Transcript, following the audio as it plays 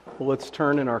Well, let's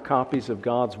turn in our copies of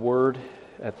God's Word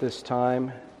at this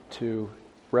time to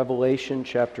Revelation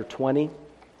chapter 20.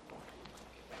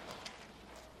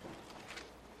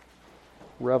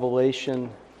 Revelation,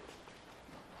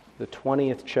 the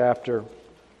 20th chapter.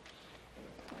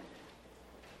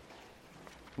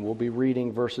 We'll be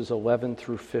reading verses 11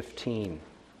 through 15.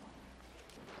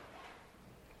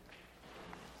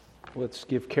 Let's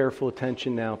give careful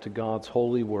attention now to God's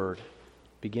holy word,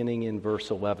 beginning in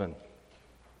verse 11.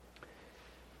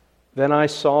 Then I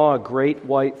saw a great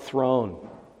white throne,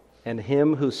 and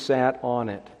him who sat on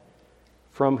it,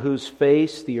 from whose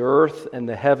face the earth and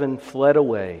the heaven fled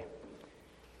away,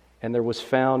 and there was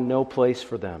found no place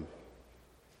for them.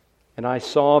 And I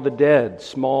saw the dead,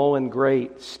 small and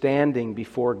great, standing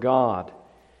before God,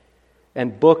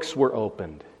 and books were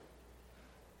opened.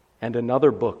 And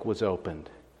another book was opened,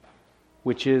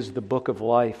 which is the book of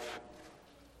life.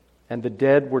 And the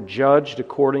dead were judged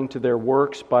according to their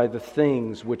works by the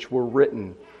things which were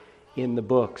written in the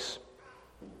books.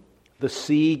 The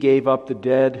sea gave up the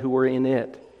dead who were in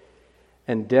it,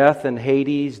 and death and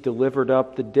Hades delivered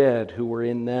up the dead who were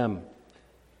in them.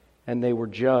 And they were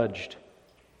judged,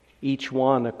 each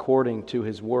one according to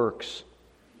his works.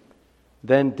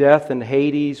 Then death and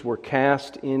Hades were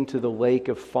cast into the lake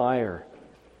of fire.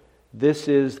 This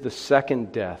is the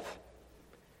second death.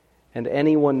 And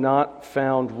anyone not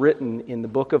found written in the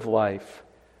book of life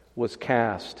was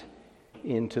cast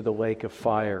into the lake of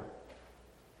fire.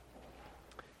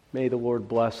 May the Lord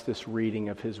bless this reading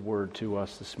of His word to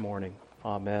us this morning.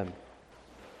 Amen.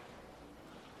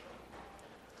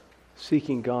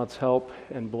 Seeking God's help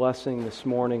and blessing this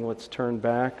morning, let's turn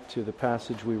back to the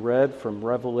passage we read from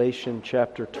Revelation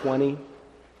chapter 20.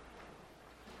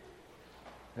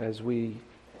 As we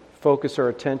focus our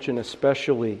attention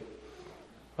especially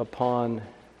upon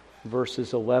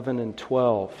verses 11 and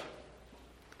 12,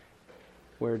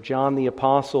 where John the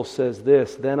Apostle says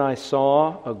this, Then I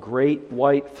saw a great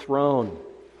white throne,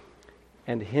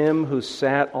 and him who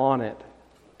sat on it,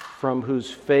 from whose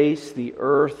face the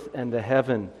earth and the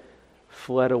heaven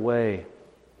fled away,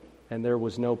 and there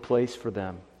was no place for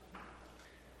them.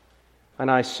 And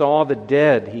I saw the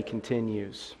dead, he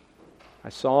continues, I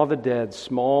saw the dead,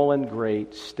 small and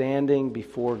great, standing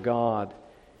before God,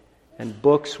 and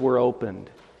books were opened.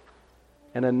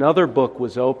 And another book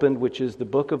was opened, which is the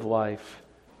book of life.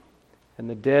 And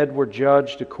the dead were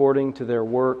judged according to their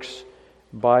works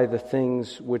by the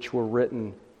things which were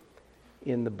written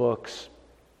in the books.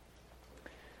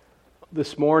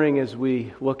 This morning, as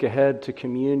we look ahead to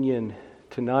communion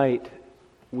tonight,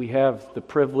 we have the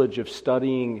privilege of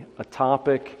studying a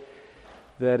topic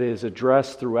that is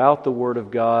addressed throughout the Word of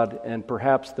God, and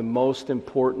perhaps the most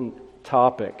important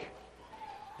topic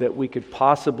that we could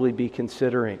possibly be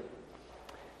considering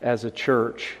as a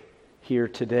church here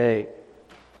today.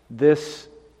 This,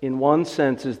 in one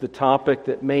sense, is the topic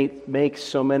that makes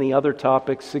so many other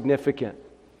topics significant.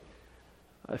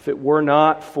 If it were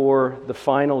not for the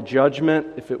final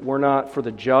judgment, if it were not for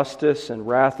the justice and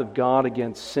wrath of God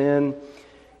against sin,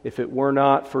 if it were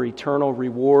not for eternal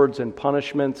rewards and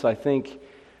punishments, I think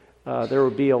there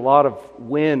would be a lot of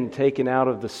wind taken out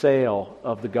of the sail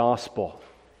of the gospel.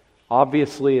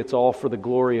 Obviously, it's all for the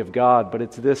glory of God, but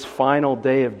it's this final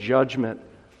day of judgment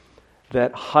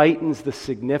that heightens the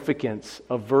significance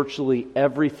of virtually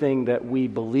everything that we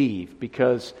believe,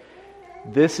 because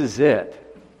this is it.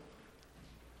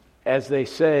 As they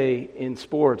say in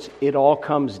sports, it all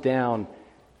comes down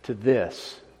to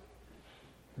this.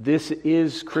 This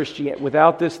is Christianity.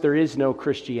 Without this, there is no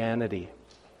Christianity.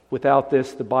 Without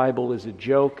this, the Bible is a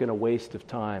joke and a waste of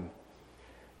time.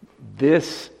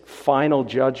 This final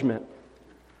judgment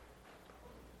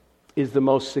is the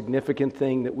most significant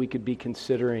thing that we could be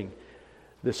considering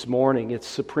this morning. It's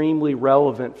supremely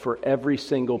relevant for every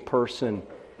single person,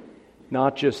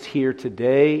 not just here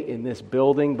today in this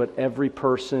building, but every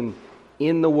person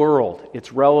in the world.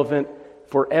 It's relevant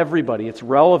for everybody. It's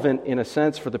relevant in a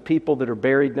sense for the people that are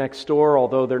buried next door,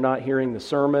 although they're not hearing the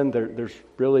sermon. There's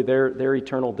really their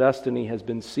eternal destiny has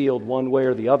been sealed one way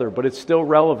or the other, but it's still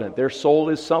relevant. Their soul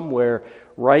is somewhere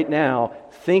right now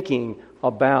thinking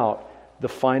about the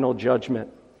final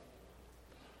judgment.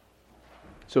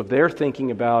 So if they're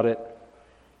thinking about it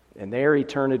and their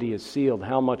eternity is sealed,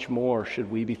 how much more should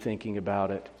we be thinking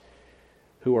about it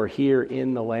who are here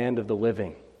in the land of the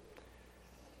living?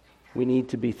 We need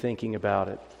to be thinking about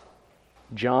it.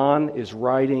 John is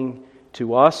writing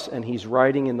to us, and he's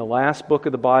writing in the last book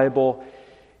of the Bible.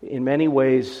 In many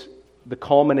ways, the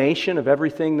culmination of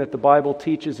everything that the Bible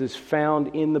teaches is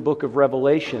found in the book of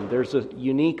Revelation. There's a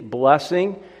unique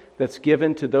blessing that's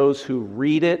given to those who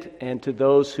read it and to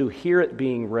those who hear it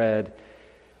being read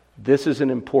This is an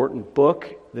important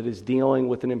book that is dealing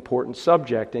with an important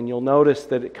subject, and you'll notice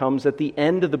that it comes at the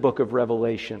end of the book of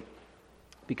Revelation,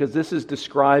 because this is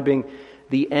describing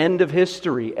the end of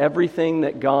history, everything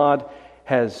that God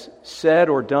has said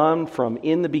or done from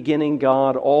in the beginning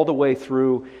God all the way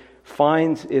through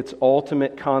finds its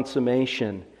ultimate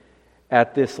consummation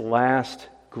at this last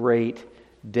great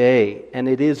day. And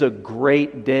it is a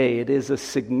great day. It is a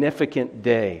significant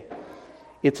day.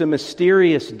 It's a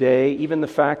mysterious day, even the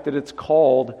fact that it's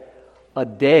called a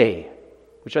day,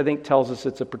 which I think tells us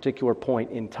it's a particular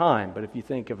point in time. But if you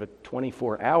think of a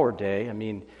 24-hour day, I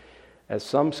mean, as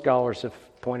some scholars have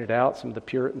pointed out, some of the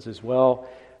Puritans as well,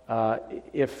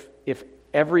 if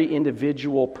every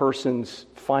individual person's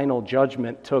final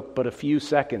judgment took but a few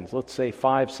seconds, let's say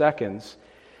 5 seconds,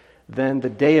 then the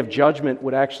day of judgment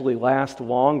would actually last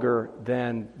longer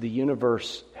than the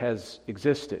universe has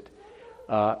existed.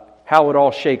 How it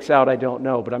all shakes out, I don't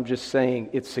know, but I'm just saying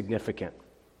it's significant.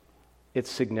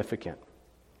 It's significant.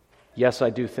 Yes, I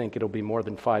do think it'll be more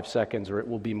than 5 seconds, or it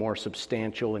will be more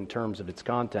substantial in terms of its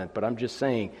content, but I'm just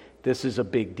saying this is a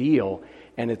big deal,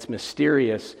 and it's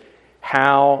mysterious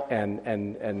how and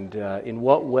in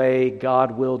what way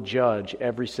God will judge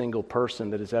every single person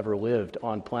that has ever lived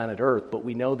on planet Earth. But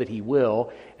we know that He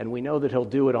will, and we know that He'll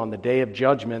do it on the day of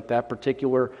judgment, that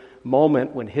particular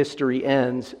moment when history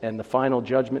ends and the final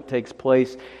judgment takes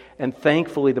place. And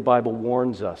thankfully, the Bible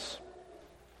warns us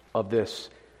of this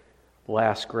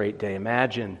last great day.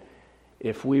 Imagine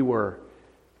if we were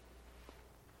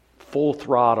full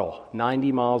throttle,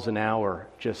 90 miles an hour,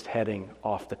 just heading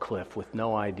off the cliff with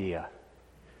no idea.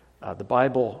 The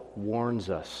Bible warns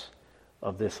us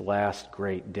of this last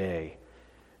great day.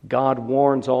 God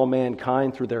warns all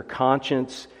mankind through their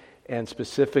conscience, and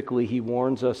specifically He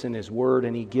warns us in His Word,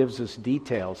 and He gives us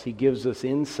details. He gives us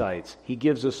insights. He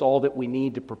gives us all that we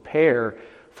need to prepare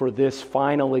for this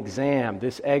final exam,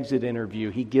 this exit interview.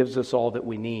 He gives us all that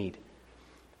we need.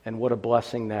 And what a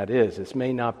blessing that is. This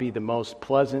may not be the most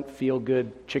pleasant,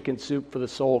 feel-good, chicken soup for the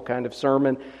soul kind of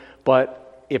sermon, but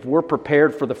if we're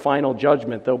prepared for the final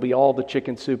judgment, there'll be all the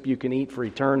chicken soup you can eat for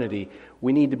eternity.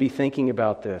 We need to be thinking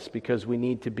about this because we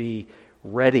need to be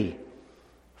ready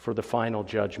for the final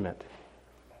judgment.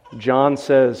 John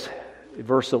says,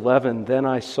 verse 11, "Then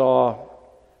I saw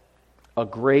a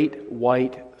great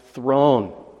white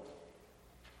throne."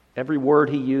 Every word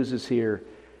he uses here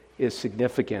is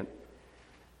significant.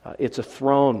 It's a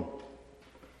throne.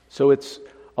 So it's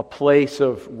a place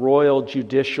of royal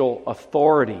judicial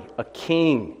authority. A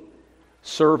king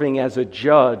serving as a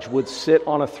judge would sit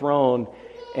on a throne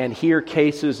and hear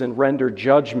cases and render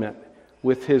judgment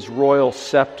with his royal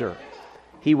scepter.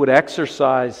 He would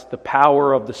exercise the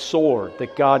power of the sword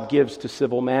that God gives to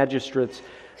civil magistrates,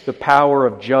 the power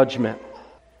of judgment.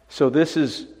 So this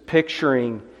is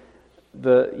picturing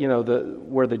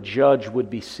where the judge would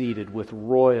be seated with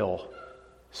royal,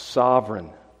 sovereign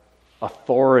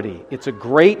authority. It's a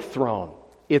great throne.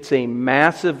 It's a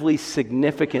massively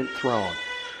significant throne.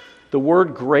 The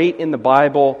word great in the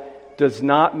Bible does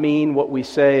not mean what we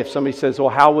say if somebody says, "Well,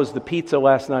 how was the pizza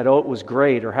last night?" "Oh, it was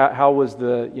great." Or how was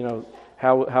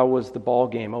how was the ball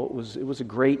game? "Oh, it was a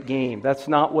great game." That's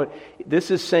not what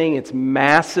this is saying. It's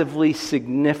massively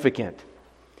significant.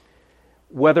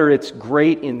 Whether it's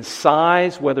great in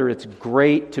size, whether it's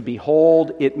great to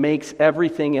behold, it makes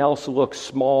everything else look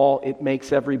small. It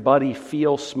makes everybody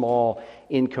feel small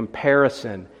in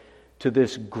comparison to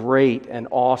this great and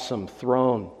awesome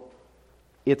throne.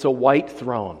 It's a white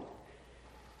throne.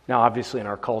 Now, obviously, in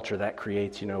our culture, that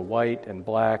creates, white and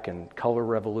black and color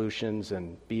revolutions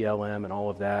and BLM and all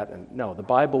of that. And no, the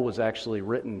Bible was actually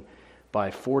written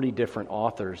by 40 different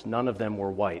authors. None of them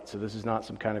were white. So this is not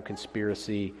some kind of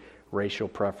conspiracy, racial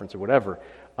preference or whatever.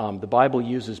 The Bible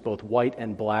uses both white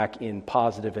and black in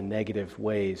positive and negative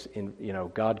ways.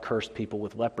 God cursed people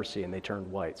with leprosy and they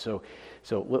turned white. So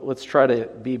let's try to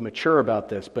be mature about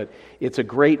this. But it's a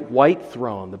great white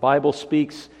throne. The Bible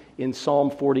speaks in Psalm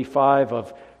 45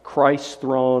 of Christ's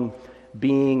throne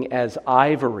being as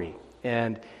ivory,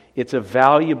 and it's a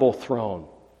valuable throne.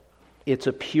 It's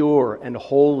a pure and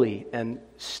holy and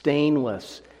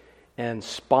stainless and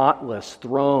spotless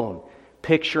throne,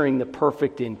 picturing the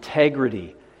perfect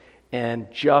integrity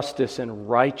and justice and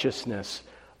righteousness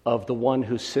of the one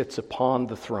who sits upon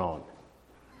the throne.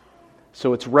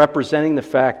 So it's representing the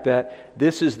fact that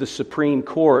this is the Supreme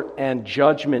Court and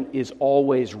judgment is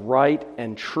always right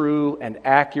and true and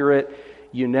accurate.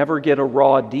 You never get a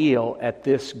raw deal at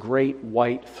this great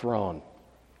white throne.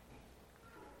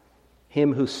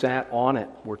 Him who sat on it,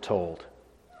 we're told.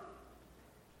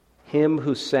 Him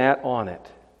who sat on it,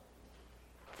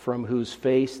 from whose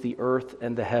face the earth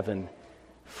and the heaven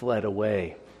fled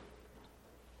away.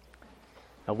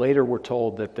 Now, later we're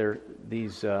told that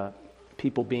these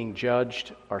people being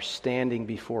judged are standing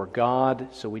before God,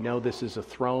 so we know this is a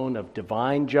throne of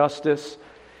divine justice.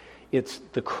 It's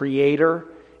the Creator,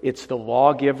 it's the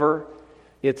lawgiver,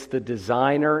 it's the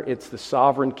designer, it's the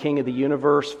sovereign King of the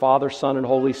universe, Father, Son, and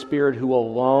Holy Spirit, who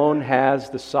alone has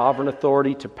the sovereign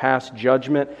authority to pass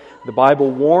judgment. The Bible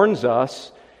warns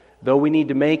us, though we need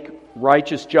to make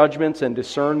righteous judgments and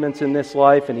discernments in this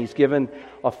life, and He's given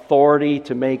authority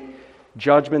to make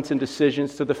judgments and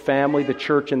decisions to the family, the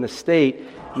church, and the state.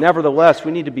 Nevertheless,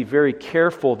 we need to be very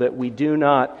careful that we do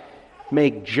not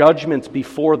make judgments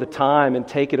before the time and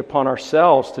take it upon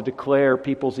ourselves to declare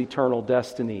people's eternal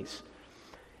destinies.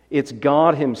 It's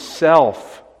God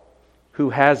Himself who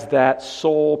has that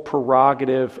sole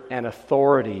prerogative and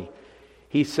authority.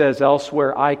 He says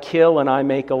elsewhere, I kill and I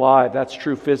make alive. That's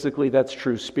true physically, that's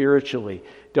true spiritually.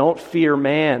 Don't fear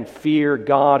man, fear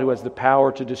God who has the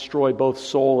power to destroy both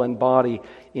soul and body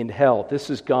in hell. This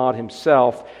is God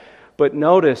Himself. But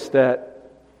notice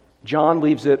that John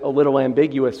leaves it a little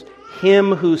ambiguous.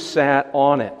 Him who sat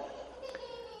on it.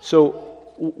 So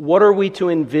what are we to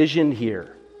envision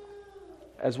here?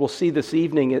 As we'll see this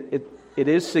evening, it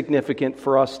is significant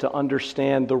for us to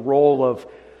understand the role of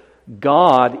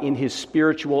God in His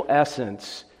spiritual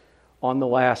essence on the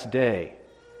last day.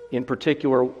 In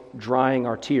particular, drying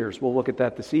our tears. We'll look at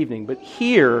that this evening. But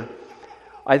here,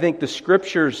 I think the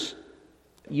Scriptures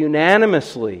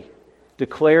unanimously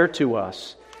declare to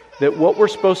us that what we're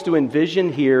supposed to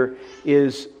envision here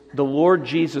is the Lord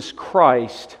Jesus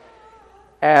Christ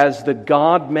as the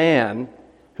God-man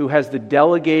who has the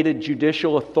delegated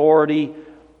judicial authority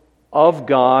of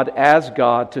God as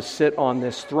God to sit on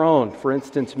this throne. For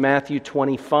instance, Matthew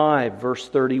 25, verse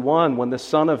 31, when the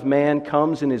Son of Man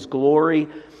comes in His glory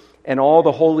and all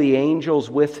the holy angels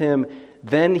with Him,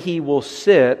 then He will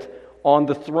sit on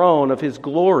the throne of His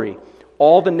glory.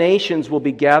 All the nations will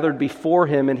be gathered before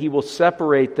Him, and He will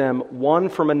separate them one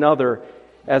from another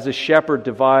as a shepherd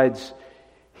divides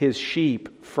his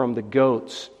sheep from the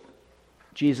goats.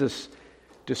 Jesus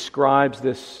describes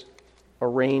this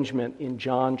arrangement in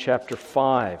John chapter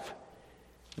 5,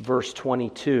 verse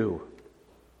 22.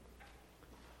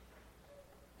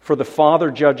 For the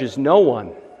Father judges no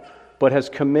one, but has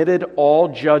committed all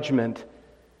judgment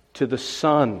to the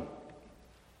Son.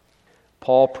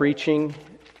 Paul preaching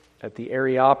at the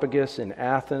Areopagus in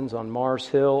Athens on Mars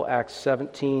Hill, Acts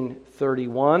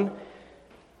 17:31,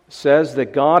 says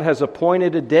that God has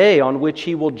appointed a day on which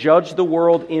He will judge the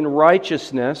world in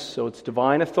righteousness, so it's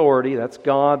divine authority, that's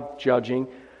God judging,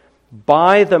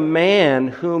 by the man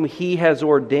whom He has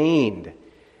ordained.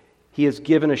 He has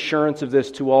given assurance of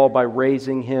this to all by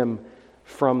raising Him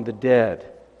from the dead.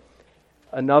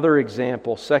 Another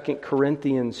example, 2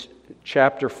 Corinthians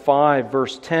chapter 5,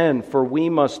 verse 10, for we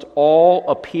must all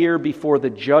appear before the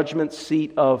judgment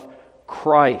seat of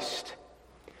Christ,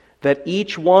 that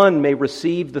each one may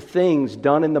receive the things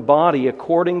done in the body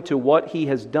according to what he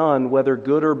has done, whether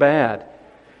good or bad.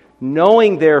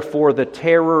 Knowing therefore the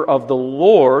terror of the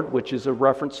Lord, which is a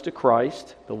reference to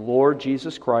Christ, the Lord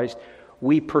Jesus Christ,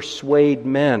 we persuade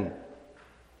men.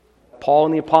 Paul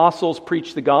and the apostles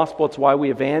preach the gospel. It's why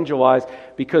we evangelize,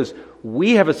 because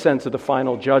we have a sense of the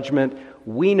final judgment.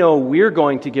 We know we're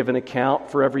going to give an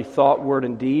account for every thought, word,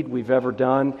 and deed we've ever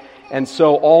done. And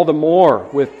so all the more,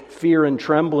 with fear and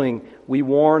trembling, we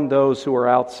warn those who are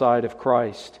outside of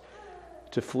Christ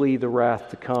to flee the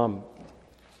wrath to come.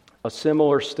 A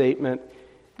similar statement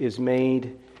is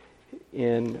made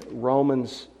in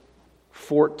Romans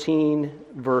 14,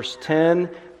 verse 10.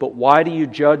 But why do you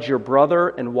judge your brother,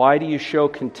 and why do you show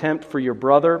contempt for your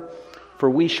brother? For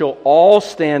we shall all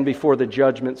stand before the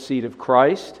judgment seat of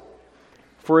Christ.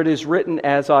 For it is written,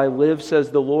 as I live,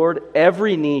 says the Lord,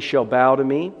 every knee shall bow to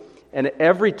me, and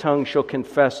every tongue shall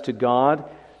confess to God.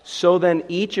 So then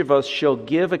each of us shall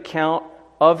give account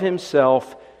of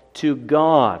himself to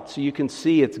God. So you can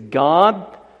see it's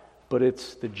God, but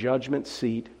it's the judgment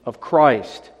seat of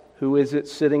Christ. Who is it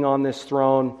sitting on this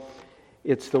throne?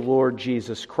 It's the Lord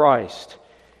Jesus Christ.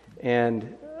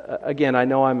 And again, I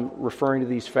know I'm referring to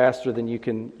these faster than you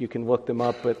can look them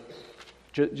up, but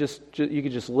you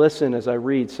can just listen as I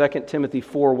read. 2 Timothy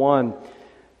 4:1,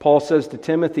 Paul says to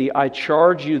Timothy, I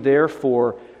charge you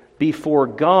therefore before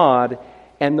God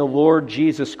and the Lord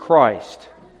Jesus Christ.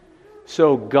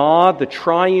 So God, the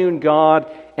triune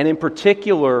God, and in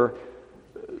particular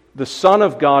the Son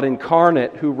of God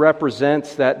incarnate, who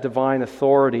represents that divine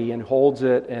authority and holds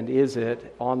it and is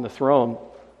it on the throne,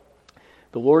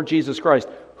 the Lord Jesus Christ,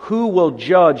 who will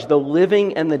judge the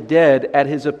living and the dead at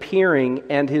His appearing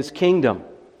and His kingdom.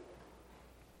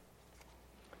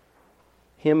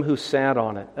 Him who sat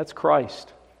on it, that's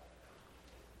Christ.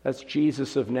 That's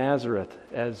Jesus of Nazareth.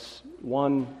 As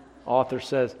one author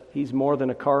says, he's more than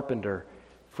a carpenter,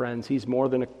 friends. He's more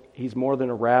than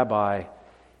a rabbi.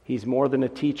 He's more than a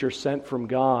teacher sent from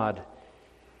God.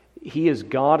 He is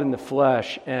God in the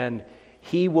flesh, and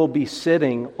he will be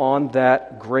sitting on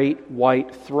that great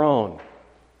white throne.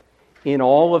 In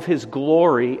all of his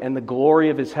glory and the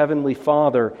glory of his heavenly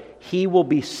Father, he will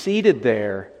be seated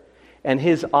there, and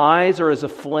his eyes are as a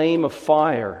flame of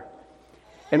fire.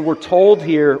 And we're told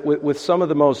here with some of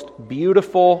the most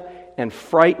beautiful and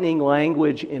frightening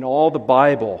language in all the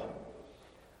Bible,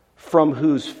 from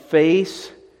whose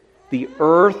face the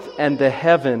earth and the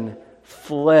heaven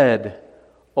fled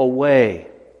away.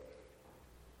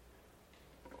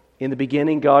 In the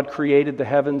beginning, God created the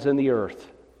heavens and the earth.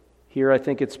 Here I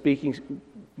think it's speaking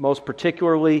most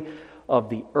particularly of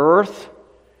the earth,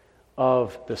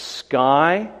 of the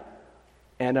sky,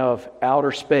 and of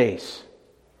outer space.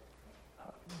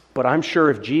 But I'm sure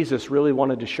if Jesus really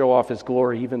wanted to show off his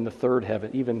glory, even the third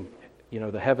heaven, even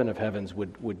the heaven of heavens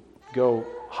would go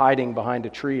hiding behind a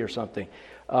tree or something.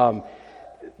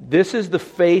 This is the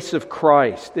face of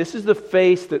Christ. This is the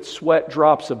face that sweat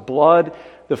drops of blood,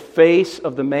 the face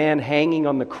of the man hanging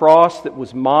on the cross that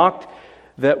was mocked,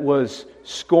 that was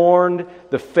scorned,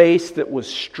 the face that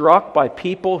was struck by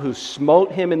people who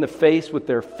smote him in the face with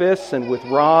their fists and with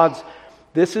rods.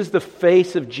 This is the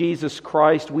face of Jesus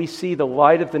Christ. We see the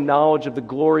light of the knowledge of the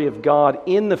glory of God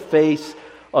in the face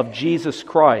of Jesus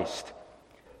Christ.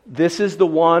 This is the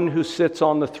one who sits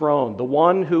on the throne, the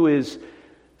one who is,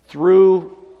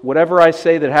 through whatever I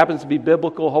say that happens to be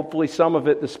biblical, hopefully some of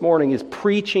it this morning, is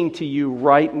preaching to you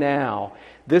right now.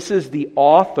 This is the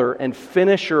author and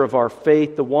finisher of our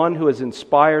faith, the one who has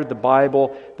inspired the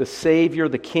Bible, the Savior,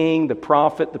 the King, the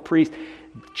prophet, the priest.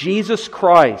 Jesus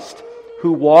Christ,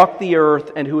 who walked the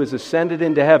earth and who has ascended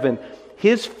into heaven.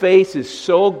 His face is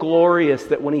so glorious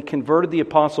that when he converted the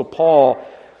Apostle Paul,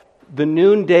 the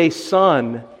noonday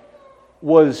sun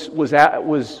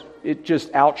it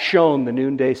just outshone the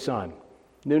noonday sun.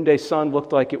 Noonday sun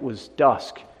looked like it was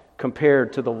dusk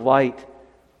compared to the light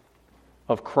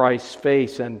of Christ's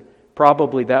face, and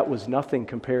probably that was nothing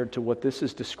compared to what this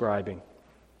is describing.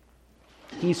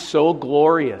 He's so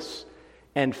glorious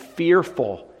and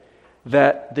fearful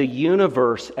that the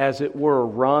universe, as it were,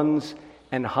 runs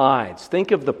and hides.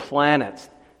 Think of the planets.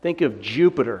 Think of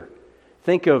Jupiter.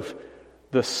 Think of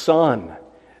the sun.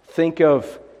 Think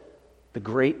of the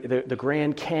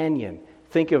Grand Canyon.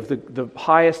 Think of the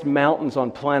highest mountains on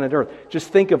planet Earth. Just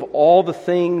think of all the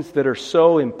things that are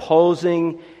so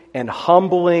imposing and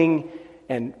humbling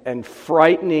and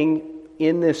frightening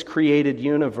in this created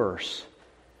universe.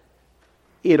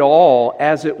 It all,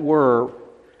 as it were,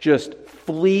 just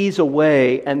flees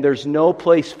away, and there's no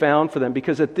place found for them,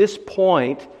 because at this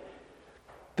point,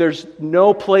 there's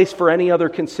no place for any other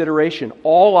consideration.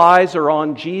 All eyes are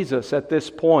on Jesus at this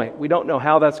point. We don't know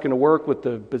how that's going to work with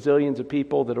the bazillions of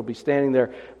people that will be standing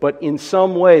there, but in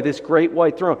some way, this great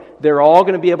white throne, they're all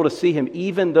going to be able to see him,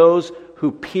 even those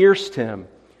who pierced him,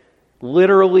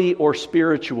 literally or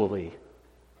spiritually.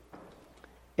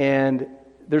 And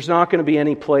there's not going to be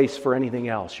any place for anything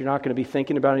else. You're not going to be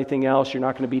thinking about anything else. You're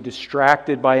not going to be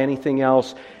distracted by anything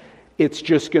else. It's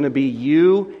just going to be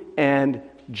you and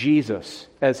Jesus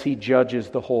as he judges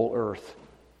the whole earth.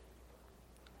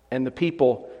 And the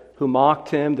people who mocked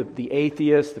him, the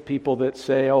atheists, the people that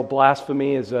say,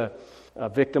 blasphemy is a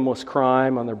victimless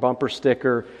crime on their bumper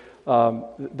sticker,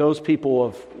 those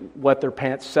people have wet their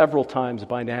pants several times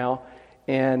by now.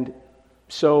 And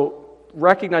so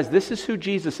recognize this is who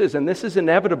Jesus is, and this is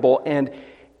inevitable, and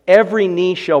every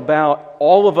knee shall bow.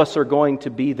 All of us are going to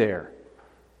be there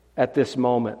at this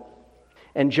moment.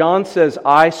 And John says,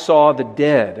 I saw the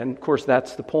dead. And of course,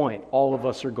 that's the point. All of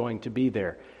us are going to be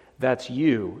there. That's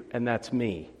you and that's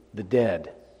me, the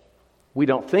dead. We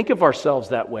don't think of ourselves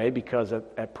that way because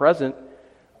at present,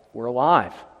 we're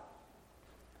alive.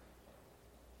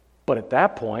 But at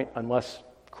that point, unless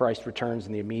Christ returns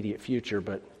in the immediate future,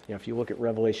 but if you look at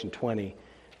Revelation 20, it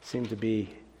seems to be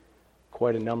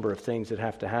quite a number of things that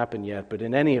have to happen yet. But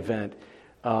in any event,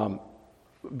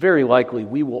 very likely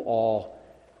we will all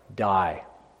die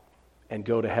and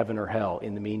go to heaven or hell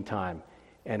in the meantime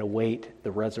and await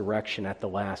the resurrection at the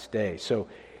last day. So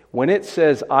when it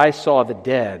says, I saw the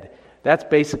dead, that's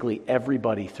basically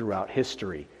everybody throughout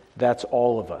history. That's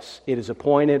all of us. It is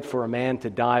appointed for a man to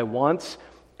die once.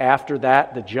 After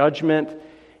that, the judgment.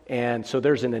 And so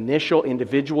there's an initial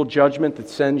individual judgment that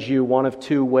sends you one of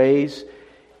two ways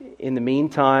in the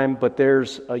meantime, but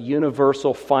there's a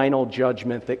universal final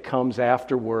judgment that comes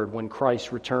afterward when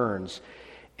Christ returns.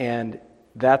 And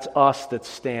that's us that's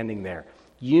standing there.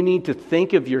 You need to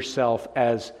think of yourself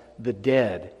as the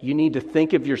dead. You need to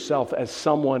think of yourself as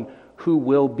someone who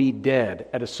will be dead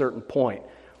at a certain point.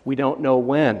 We don't know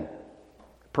when.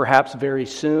 Perhaps very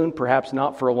soon, perhaps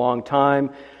not for a long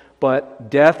time, but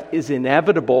death is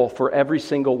inevitable for every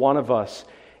single one of us.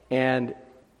 And,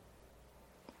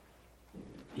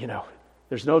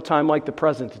 there's no time like the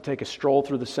present to take a stroll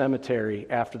through the cemetery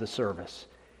after the service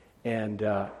and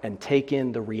take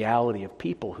in the reality of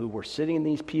people who were sitting in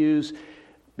these pews,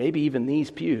 maybe even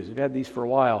these pews. We've had these for a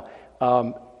while.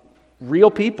 Real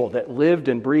people that lived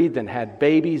and breathed and had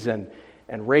babies and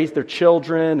raised their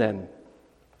children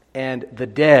and the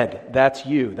dead. That's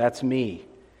you. That's me.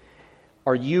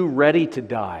 Are you ready to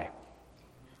die?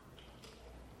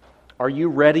 Are you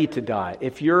ready to die?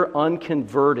 If you're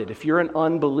unconverted, if you're an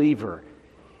unbeliever,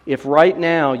 if right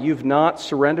now you've not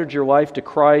surrendered your life to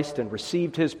Christ and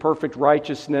received His perfect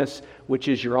righteousness, which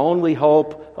is your only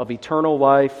hope of eternal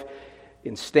life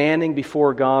in standing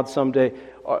before God someday,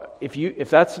 if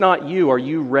that's not you, are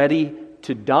you ready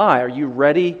to die? Are you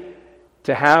ready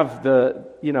to have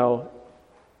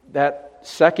that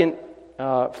second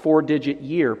 4-digit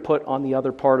year put on the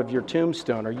other part of your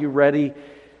tombstone? Are you ready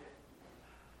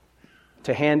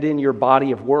to hand in your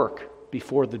body of work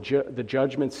before the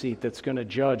judgment seat that's going to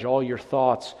judge all your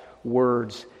thoughts,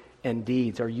 words, and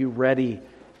deeds? Are you ready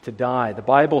to die? The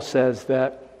Bible says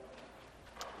that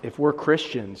if we're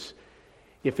Christians,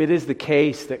 if it is the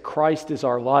case that Christ is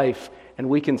our life, and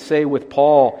we can say with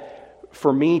Paul,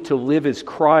 for me to live is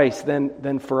Christ,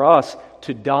 then for us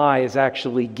to die is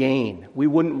actually gain. We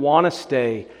wouldn't want to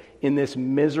stay in this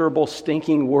miserable,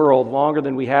 stinking world longer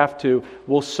than we have to.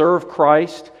 We'll serve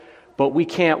Christ, but we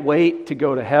can't wait to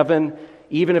go to heaven,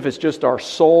 even if it's just our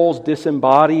souls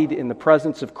disembodied in the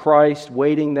presence of Christ,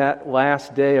 waiting that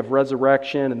last day of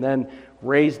resurrection and then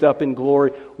raised up in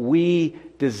glory. We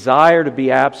desire to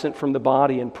be absent from the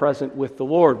body and present with the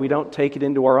Lord. We don't take it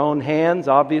into our own hands,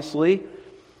 obviously,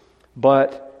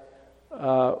 but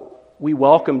we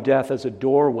welcome death as a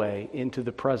doorway into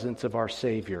the presence of our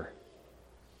Savior.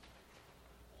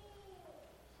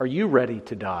 Are you ready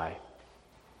to die?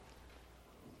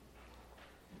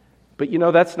 But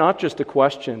that's not just a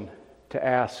question to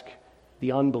ask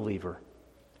the unbeliever.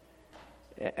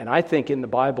 And I think in the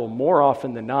Bible, more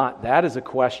often than not, that is a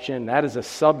question, that is a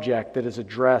subject that is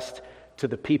addressed to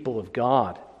the people of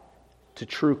God, to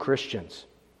true Christians.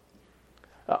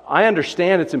 I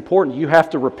understand it's important. You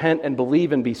have to repent and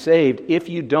believe and be saved. If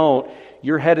you don't,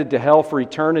 you're headed to hell for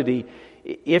eternity.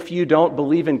 If you don't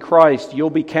believe in Christ,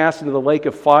 you'll be cast into the lake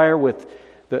of fire with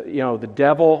the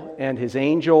devil and his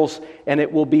angels, and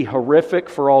it will be horrific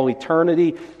for all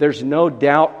eternity. There's no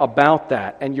doubt about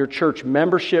that. And your church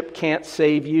membership can't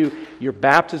save you. Your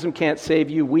baptism can't save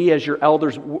you. We as your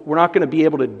elders, we're not going to be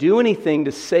able to do anything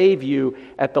to save you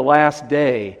at the last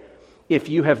day if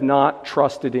you have not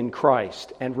trusted in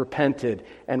Christ and repented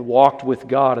and walked with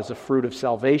God as a fruit of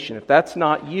salvation. If that's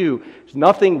not you, there's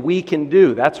nothing we can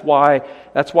do. That's why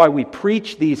we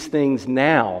preach these things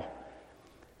now,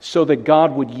 so that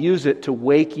God would use it to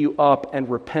wake you up and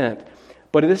repent.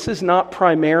 But this is not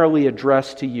primarily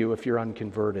addressed to you if you're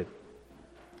unconverted.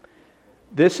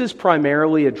 This is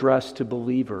primarily addressed to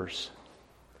believers.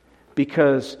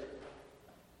 Because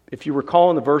if you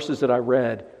recall in the verses that I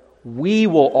read, we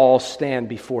will all stand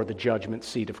before the judgment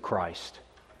seat of Christ.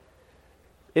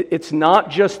 It's not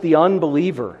just the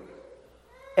unbeliever.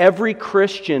 Every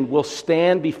Christian will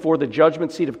stand before the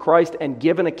judgment seat of Christ and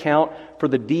give an account for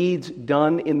the deeds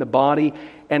done in the body.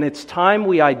 And it's time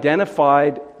we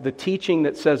identified the teaching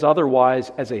that says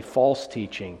otherwise as a false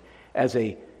teaching, as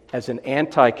an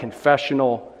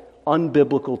anti-confessional,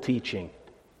 unbiblical teaching.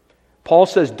 Paul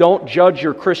says, don't judge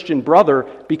your Christian brother,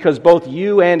 because both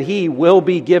you and he will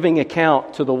be giving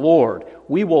account to the Lord.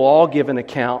 We will all give an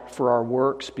account for our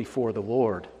works before the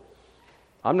Lord.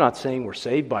 I'm not saying we're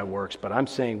saved by works, but I'm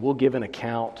saying we'll give an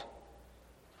account.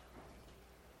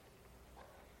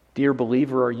 Dear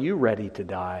believer, are you ready to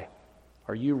die?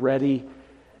 Are you ready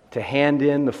to hand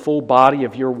in the full body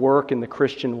of your work in the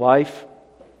Christian life?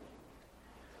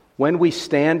 When we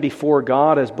stand before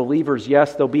God as believers,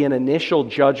 yes, there'll be an initial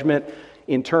judgment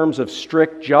in terms of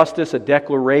strict justice, a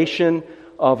declaration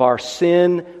of our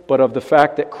sin, but of the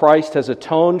fact that Christ has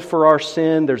atoned for our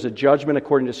sin. There's a judgment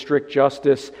according to strict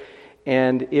justice.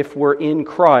 And if we're in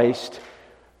Christ,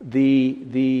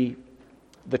 the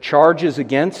charges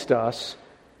against us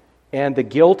and the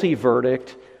guilty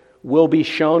verdict will be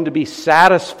shown to be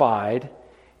satisfied,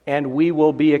 and we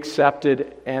will be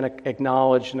accepted and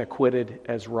acknowledged and acquitted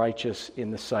as righteous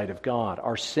in the sight of God.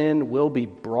 Our sin will be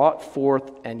brought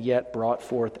forth, and yet brought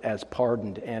forth as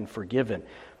pardoned and forgiven.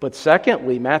 But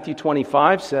secondly, Matthew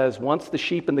 25 says, once the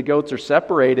sheep and the goats are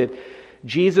separated,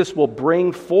 Jesus will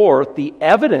bring forth the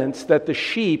evidence that the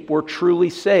sheep were truly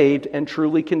saved and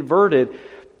truly converted.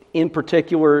 In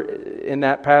particular, in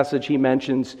that passage, he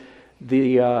mentions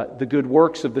the good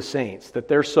works of the saints, that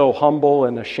they're so humble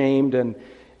and ashamed and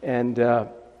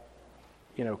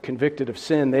convicted of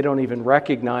sin, they don't even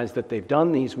recognize that they've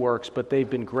done these works, but they've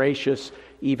been gracious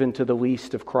even to the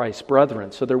least of Christ's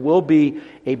brethren. So there will be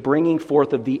a bringing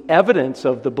forth of the evidence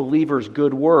of the believer's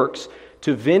good works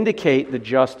to vindicate the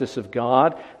justice of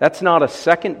God. That's not a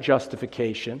second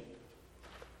justification.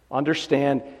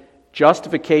 Understand,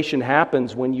 justification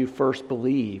happens when you first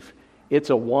believe. It's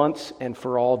a once and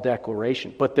for all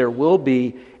declaration. But there will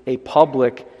be a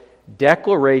public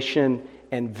declaration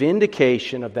and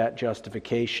vindication of that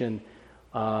justification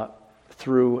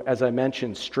through, as I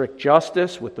mentioned, strict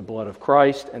justice with the blood of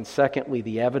Christ, and secondly,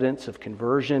 the evidence of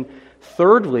conversion.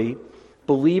 Thirdly,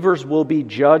 believers will be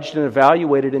judged and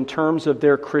evaluated in terms of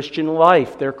their Christian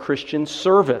life, their Christian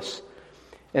service.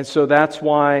 And so that's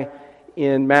why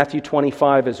in Matthew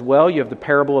 25 as well, you have the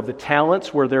parable of the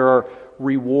talents where there are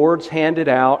rewards handed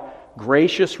out,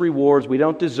 gracious rewards. We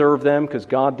don't deserve them because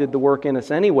God did the work in us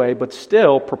anyway, but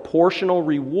still proportional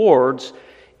rewards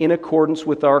in accordance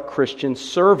with our Christian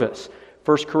service.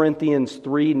 1 Corinthians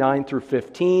 3, 9 through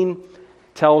 15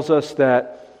 tells us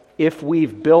that if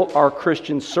we've built our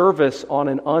Christian service on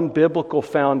an unbiblical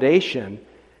foundation,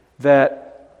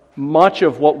 that much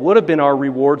of what would have been our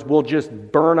rewards will just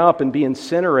burn up and be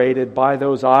incinerated by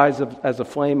those eyes as a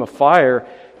flame of fire.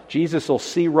 Jesus will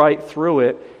see right through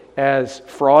it as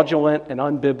fraudulent and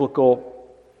unbiblical,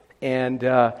 and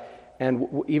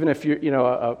even if you're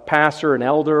a pastor, an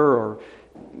elder, or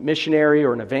missionary,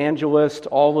 or an evangelist,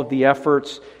 all of the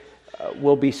efforts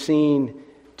will be seen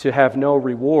to have no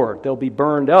reward. They'll be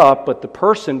burned up, but the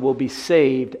person will be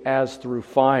saved as through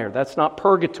fire. That's not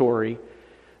purgatory.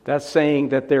 That's saying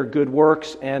that their good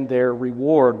works and their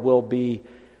reward will be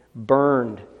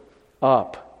burned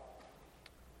up.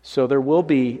 So there will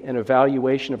be an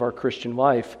evaluation of our Christian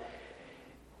life.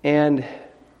 And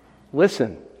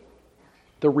listen,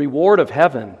 the reward of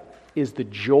heaven is the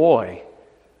joy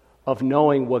of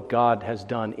knowing what God has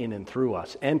done in and through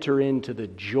us. Enter into the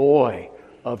joy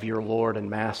of your Lord and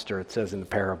Master, it says in the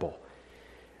parable.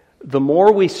 The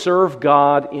more we serve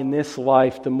God in this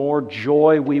life, the more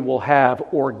joy we will have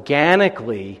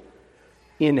organically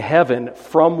in heaven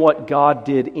from what God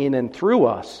did in and through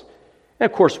us. And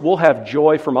of course, we'll have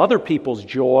joy from other people's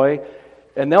joy,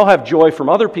 and they'll have joy from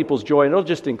other people's joy, and it'll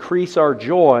just increase our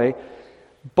joy.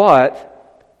 But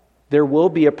there will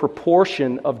be a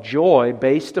proportion of joy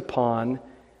based upon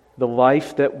the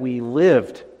life that we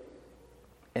lived.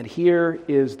 And here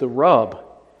is the rub.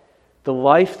 The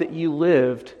life that you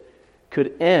lived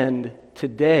could end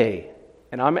today.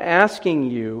 And I'm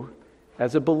asking you,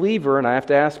 as a believer, and I have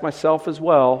to ask myself as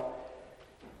well,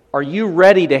 are you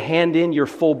ready to hand in your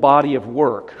full body of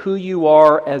work? Who you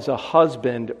are as a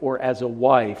husband or as a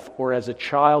wife or as a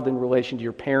child in relation to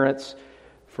your parents,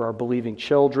 for our believing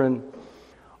children?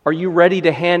 Are you ready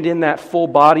to hand in that full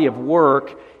body of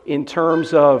work in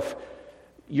terms of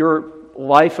your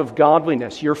life of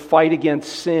godliness, your fight against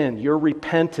sin, your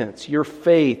repentance, your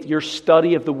faith, your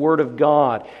study of the Word of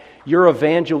God, your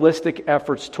evangelistic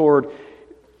efforts toward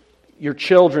your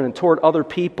children and toward other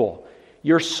people,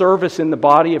 your service in the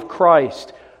body of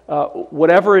Christ,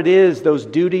 whatever it is, those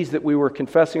duties that we were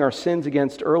confessing our sins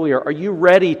against earlier, are you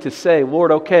ready to say,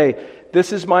 Lord, okay,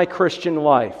 this is my Christian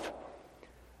life.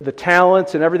 The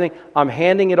talents and everything, I'm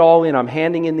handing it all in. I'm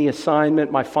handing in the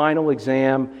assignment, my final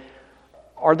exam.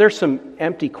 Are there some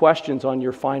empty questions on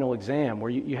your final exam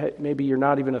where maybe you're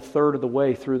not even a third of the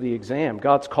way through the exam?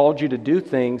 God's called you to do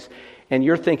things, and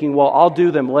you're thinking, well, I'll do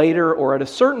them later, or at a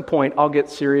certain point, I'll get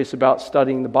serious about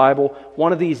studying the Bible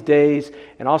one of these days,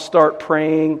 and I'll start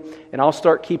praying, and I'll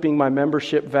start keeping my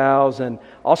membership vows, and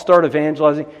I'll start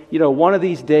evangelizing. One of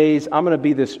these days, I'm going to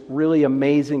be this really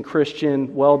amazing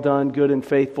Christian, well done, good and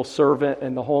faithful servant,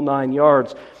 and the whole 9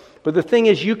 yards. But the thing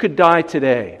is, you could die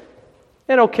today.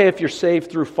 And okay, if you're saved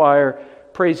through fire,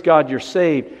 praise God, you're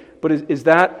saved. But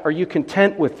are you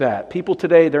content with that? People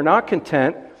today, they're not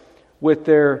content with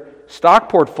their stock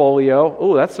portfolio.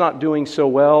 Oh, that's not doing so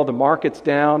well. The market's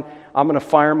down. I'm going to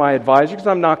fire my advisor because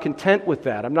I'm not content with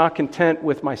that. I'm not content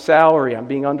with my salary. I'm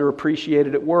being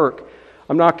underappreciated at work.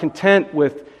 I'm not content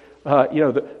with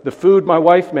the food my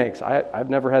wife makes. I've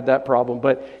never had that problem.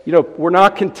 But we're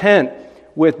not content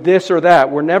with this or that.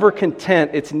 We're never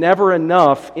content. It's never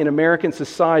enough in American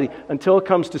society until it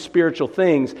comes to spiritual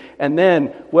things. And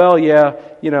then, well, yeah,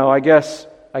 I guess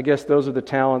those are the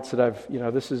talents that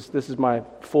this is my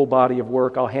full body of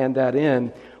work. I'll hand that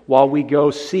in while we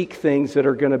go seek things that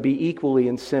are going to be equally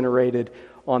incinerated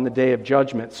on the day of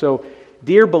judgment. So,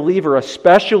 dear believer,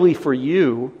 especially for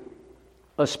you,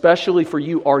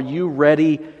 are you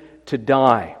ready to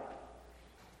die?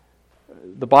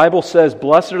 The Bible says,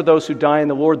 blessed are those who die in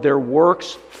the Lord, their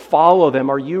works follow them.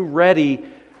 Are you ready?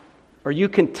 Are you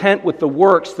content with the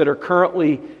works that are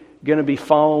currently going to be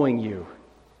following you?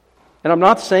 And I'm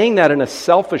not saying that in a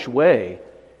selfish way,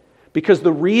 because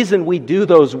the reason we do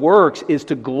those works is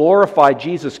to glorify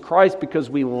Jesus Christ, because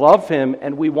we love Him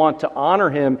and we want to honor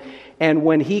Him. And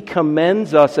when He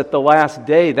commends us at the last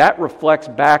day, that reflects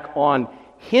back on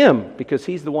Him, because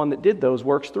He's the one that did those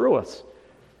works through us.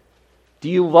 Do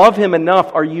you love Him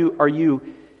enough? Are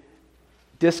you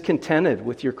discontented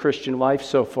with your Christian life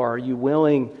so far? Are you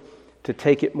willing to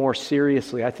take it more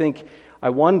seriously? I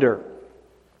wonder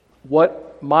what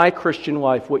my Christian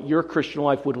life, what your Christian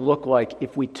life would look like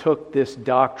if we took this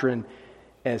doctrine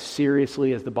as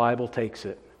seriously as the Bible takes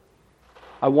it.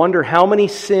 I wonder how many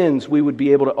sins we would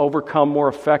be able to overcome more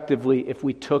effectively if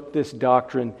we took this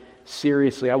doctrine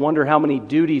seriously. I wonder how many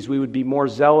duties we would be more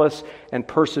zealous and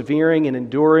persevering and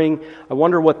enduring. I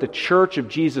wonder what the church of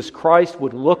Jesus Christ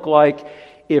would look like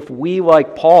if we,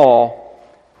 like Paul,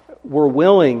 were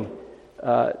willing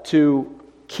to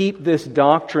keep this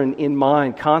doctrine in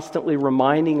mind, constantly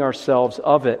reminding ourselves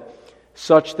of it,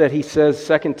 such that he says,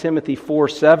 2 Timothy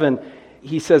 4:7,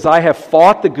 he says, I have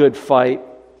fought the good fight,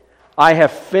 I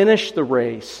have finished the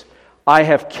race, I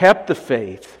have kept the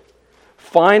faith.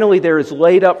 Finally, there is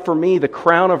laid up for me the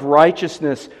crown of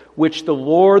righteousness, which the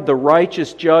Lord, the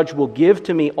righteous judge, will give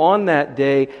to me on that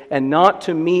day, and not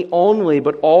to me only,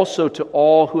 but also to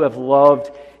all who have loved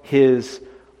His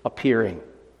appearing.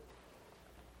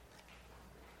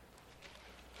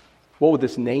 What would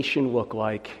this nation look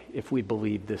like if we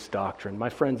believed this doctrine? My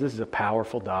friends, this is a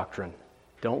powerful doctrine.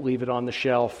 Don't leave it on the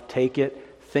shelf. Take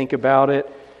it, think about it.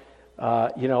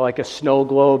 Like a snow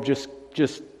globe,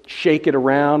 just shake it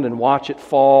around and watch it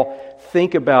fall.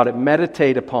 Think about it.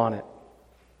 Meditate upon it.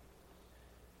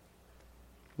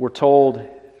 We're told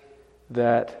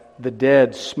that the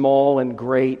dead, small and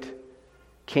great,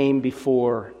 came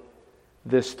before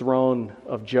this throne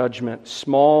of judgment.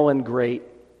 Small and great.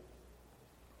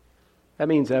 That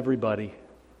means everybody.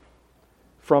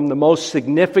 From the most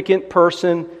significant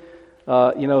person,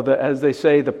 as they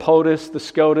say, the POTUS, the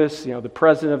SCOTUS, the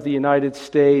President of the United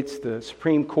States, the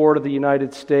Supreme Court of the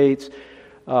United States,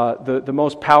 the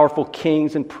most powerful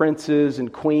kings and princes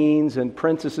and queens and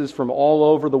princesses from all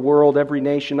over the world, every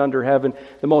nation under heaven,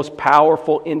 the most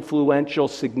powerful, influential,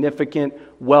 significant,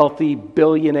 wealthy,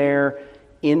 billionaire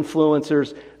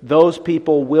influencers, those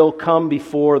people will come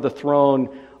before the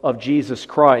throne of Jesus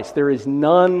Christ. There is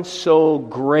none so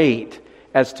great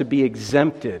as to be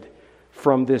exempted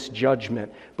from this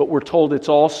judgment. But we're told it's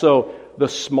also the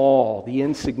small, the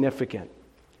insignificant,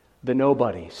 the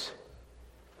nobodies,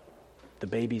 the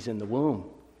babies in the womb.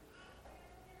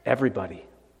 Everybody.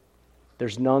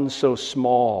 There's none so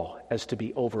small as to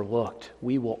be overlooked.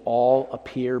 We will all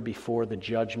appear before the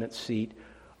judgment seat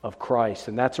of Christ.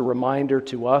 And that's a reminder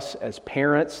to us as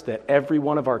parents that every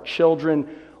one of our children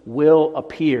will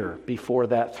appear before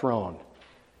that throne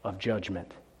of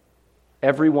judgment.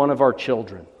 Every one of our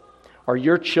children. Are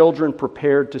your children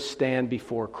prepared to stand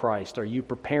before Christ? Are you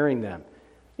preparing them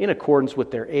in accordance with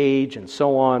their age and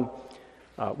so on,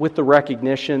 with the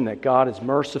recognition that God is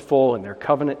merciful and they're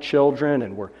covenant children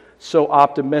and we're so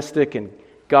optimistic and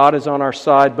God is on our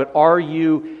side? But are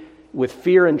you, with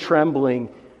fear and trembling,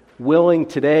 willing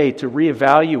today to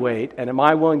reevaluate, and am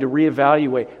I willing to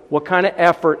reevaluate what kind of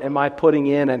effort am I putting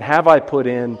in and have I put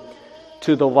in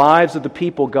to the lives of the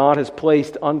people God has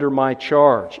placed under my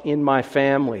charge, in my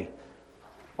family?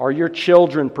 Are your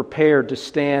children prepared to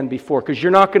stand before? Because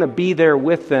you're not going to be there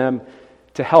with them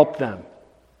to help them.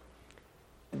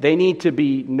 They need to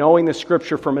be knowing the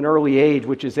Scripture from an early age,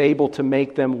 which is able to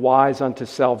make them wise unto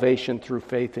salvation through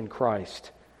faith in Christ.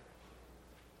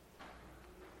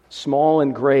 Small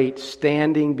and great,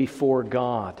 standing before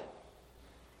God.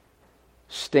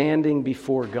 Standing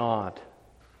before God.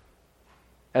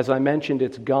 As I mentioned,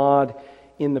 it's God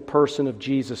in the person of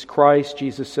Jesus Christ.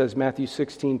 Jesus says, Matthew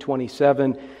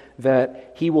 16:27,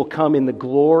 that He will come in the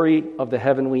glory of the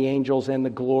heavenly angels and the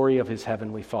glory of His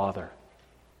heavenly Father.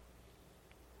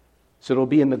 So it'll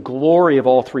be in the glory of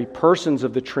all three persons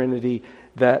of the Trinity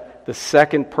that the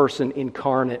second person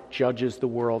incarnate judges the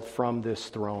world from this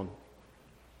throne.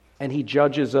 And He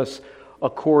judges us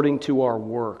according to our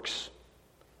works.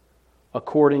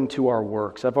 According to our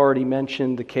works. I've already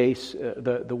mentioned the case,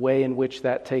 the way in which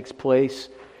that takes place.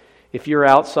 If you're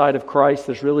outside of Christ,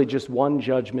 there's really just one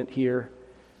judgment here.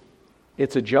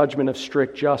 It's a judgment of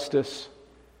strict justice.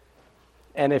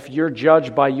 And if you're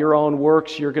judged by your own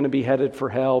works, you're going to be headed for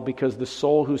hell, because the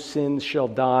soul who sins shall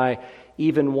die,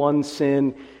 even one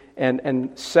sin.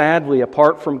 And sadly,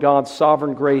 apart from God's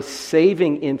sovereign grace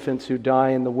saving infants who die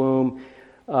in the womb,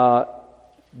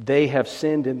 they have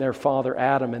sinned in their father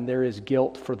Adam, and there is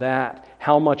guilt for that.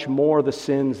 How much more the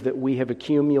sins that we have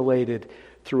accumulated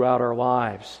throughout our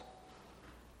lives.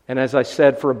 And as I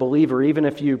said, for a believer, even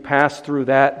if you pass through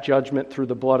that judgment through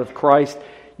the blood of Christ,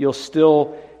 you'll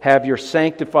still have your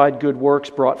sanctified good works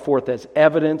brought forth as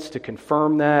evidence to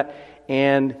confirm that,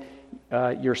 and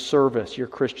your service, your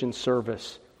Christian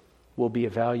service, will be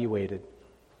evaluated.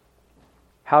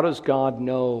 How does God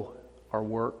know our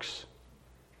works?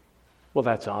 Well,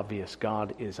 that's obvious.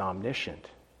 God is omniscient.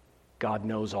 God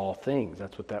knows all things.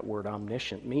 That's what that word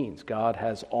omniscient means. God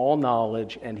has all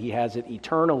knowledge, and He has it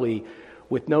eternally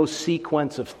with no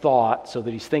sequence of thought, so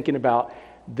that He's thinking about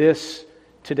this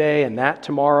today and that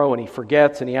tomorrow, and He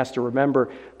forgets and He has to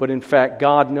remember. But in fact,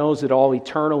 God knows it all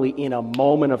eternally in a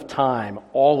moment of time,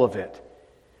 all of it,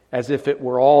 as if it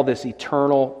were all this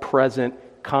eternal, present,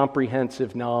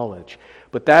 comprehensive knowledge.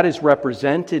 But that is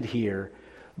represented here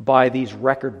by these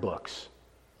record books.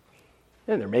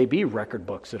 And there may be record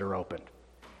books that are opened.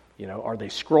 You know, are they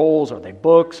scrolls? Are they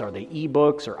books? Are they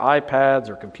e-books or iPads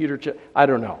or computer chips? I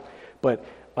don't know. But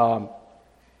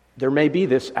there may be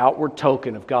this outward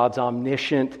token of God's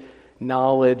omniscient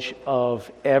knowledge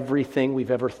of everything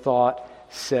we've ever thought,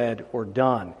 said, or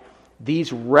done.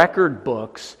 These record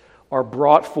books are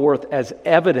brought forth as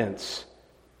evidence.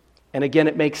 And again,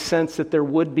 it makes sense that there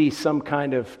would be some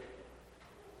kind of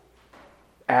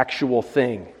actual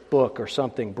thing, book or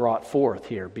something brought forth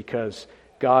here, because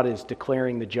God is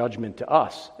declaring the judgment to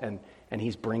us, and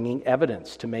He's bringing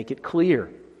evidence to make it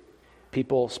clear.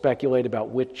 People speculate about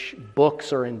which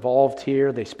books are involved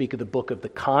here. They speak of the book of the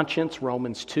conscience,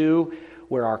 Romans 2,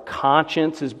 where our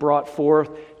conscience is brought forth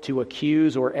to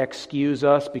accuse or excuse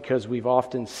us because we've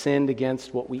often sinned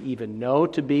against what we even know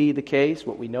to be the case,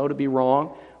 what we know to be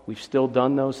wrong. We've still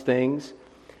done those things.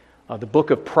 The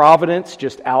book of Providence,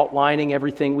 just outlining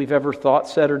everything we've ever thought,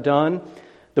 said, or done.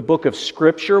 The book of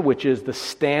Scripture, which is the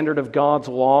standard of God's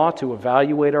law to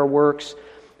evaluate our works.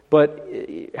 But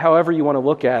however you want to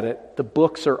look at it, the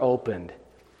books are opened,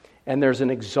 and there's an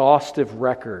exhaustive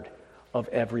record of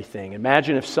everything.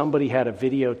 Imagine if somebody had a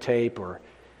videotape or,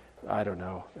 I don't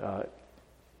know,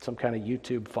 some kind of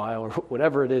YouTube file or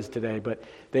whatever it is today, but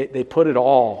they put it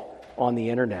all on the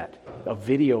internet, a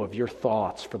video of your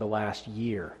thoughts for the last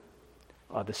year.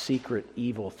 The secret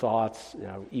evil thoughts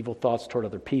toward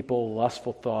other people,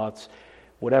 lustful thoughts,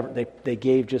 whatever. They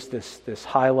gave just this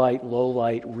highlight,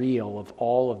 low-light reel of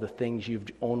all of the things you've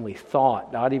only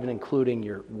thought, not even including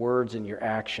your words and your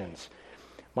actions.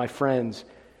 My friends,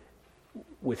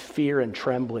 with fear and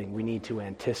trembling, we need to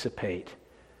anticipate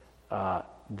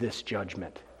this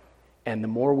judgment. And the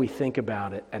more we think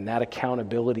about it, and that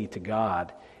accountability to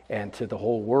God and to the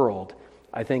whole world,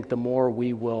 I think the more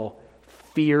we will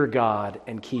fear God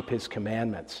and keep His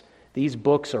commandments. These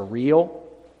books are real.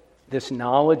 This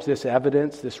knowledge, this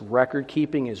evidence, this record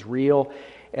keeping is real.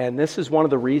 And this is one of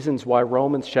the reasons why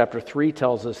Romans chapter 3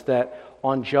 tells us that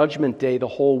on Judgment Day, the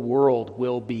whole world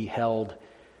will be held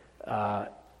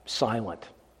silent.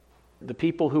 The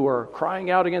people who are crying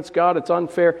out against God, it's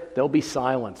unfair, they'll be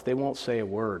silenced. They won't say a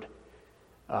word.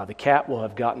 The cat will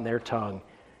have gotten their tongue,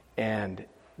 and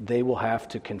they will have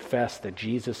to confess that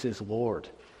Jesus is Lord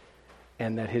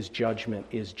and that His judgment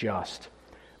is just.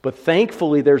 But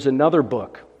thankfully, there's another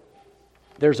book.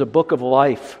 There's a book of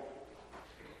life.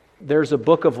 There's a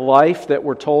book of life that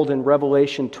we're told in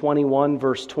Revelation 21,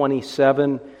 verse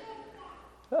 27,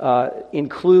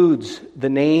 includes the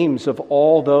names of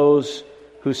all those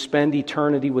who spend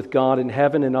eternity with God in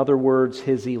heaven, in other words,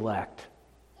 His elect.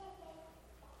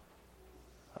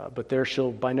 But there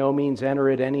shall by no means enter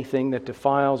it anything that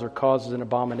defiles or causes an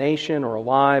abomination or a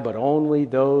lie, but only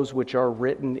those which are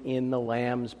written in the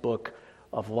Lamb's book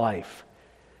of life.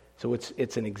 So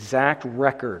it's an exact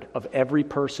record of every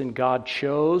person God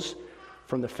chose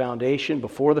from the foundation,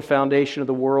 before the foundation of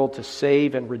the world, to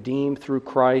save and redeem through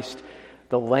Christ.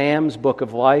 The Lamb's book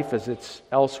of life, as it's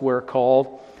elsewhere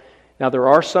called. Now, there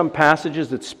are some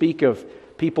passages that speak of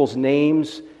people's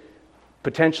names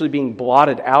potentially being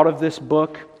blotted out of this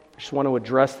book. I just want to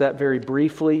address that very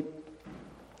briefly.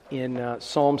 In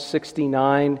Psalm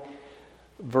 69,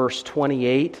 verse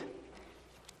 28.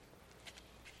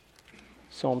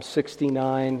 Psalm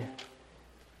 69,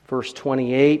 verse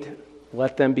 28.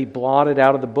 Let them be blotted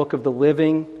out of the book of the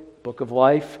living, book of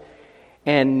life,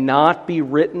 and not be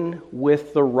written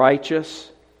with the righteous.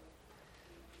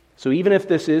 So even if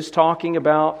this is talking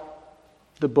about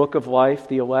the book of life,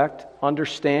 the elect.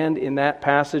 Understand in that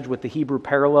passage with the Hebrew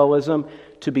parallelism,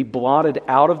 to be blotted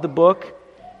out of the book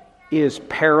is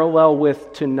parallel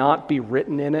with to not be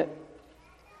written in it.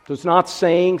 So it's not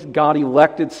saying God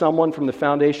elected someone from the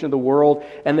foundation of the world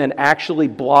and then actually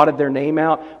blotted their name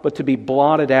out, but to be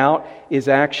blotted out is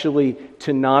actually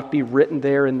to not be written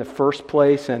there in the first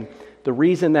place. And the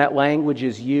reason that language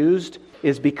is used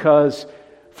is because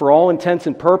for all intents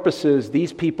and purposes,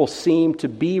 these people seem to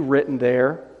be written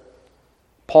there.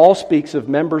 Paul speaks of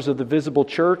members of the visible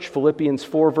church, Philippians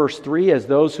 4 verse 3, as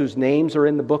those whose names are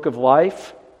in the book of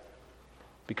life.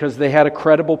 Because they had a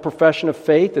credible profession of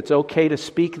faith, it's okay to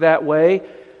speak that way.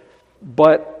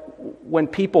 But when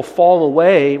people fall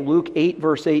away, Luke 8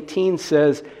 verse 18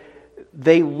 says,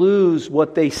 they lose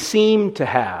what they seem to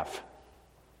have.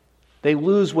 They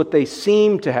lose what they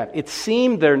seem to have. It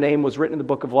seemed their name was written in the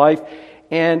book of life,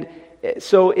 and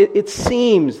so it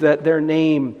seems that their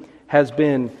name has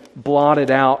been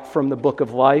blotted out from the book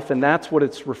of life, and that's what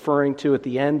it's referring to at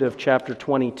the end of chapter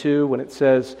 22 when it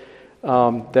says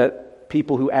that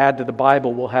people who add to the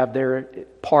Bible will have their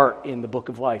part in the book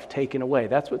of life taken away.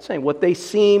 That's what it's saying, what they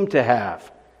seem to have.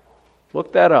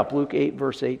 Look that up, Luke 8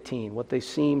 verse 18, what they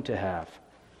seem to have.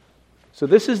 So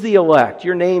this is the elect.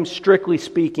 Your name, strictly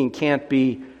speaking, can't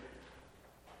be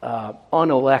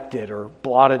unelected or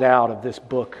blotted out of this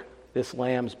book, this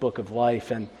Lamb's book of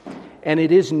life, and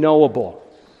it is knowable.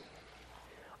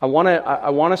 I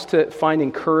want us to find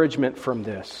encouragement from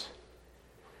this.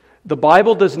 The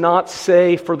Bible does not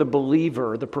say for the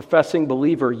believer, the professing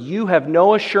believer, you have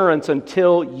no assurance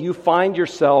until you find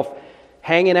yourself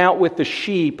hanging out with the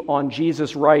sheep on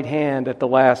Jesus' right hand at the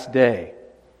last day.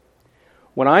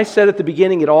 When I said at the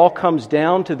beginning it all comes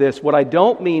down to this, what I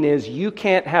don't mean is you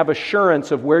can't have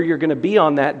assurance of where you're going to be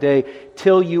on that day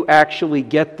till you actually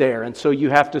get there. And so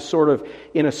you have to sort of,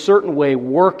 in a certain way,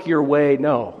 work your way.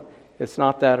 No, it's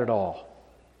not that at all.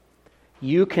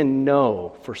 You can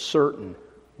know for certain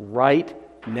right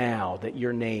now that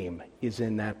your name is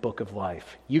in that book of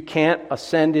life. You can't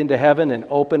ascend into heaven and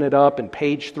open it up and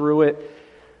page through it,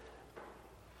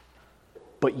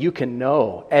 but you can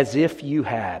know as if you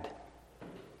had.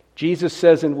 Jesus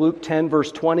says in Luke 10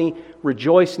 verse 20,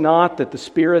 rejoice not that the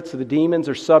spirits of the demons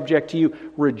are subject to you.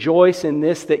 Rejoice in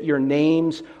this, that your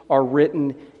names are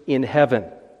written in heaven.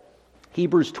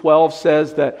 Hebrews 12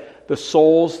 says that the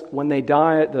souls, when they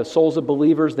die, the souls of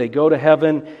believers, they go to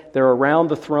heaven, they're around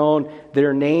the throne,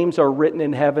 their names are written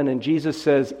in heaven, and Jesus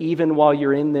says, even while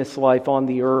you're in this life on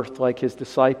the earth, like his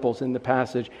disciples in the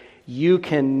passage, you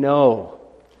can know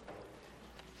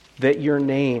that your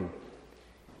name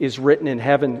is written in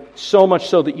heaven, so much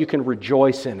so that you can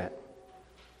rejoice in it.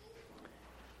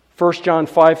 1 John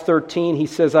 5:13, he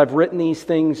says, I've written these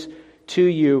things to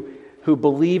you who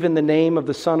believe in the name of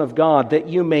the Son of God, that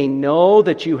you may know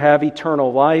that you have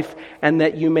eternal life, and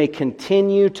that you may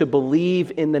continue to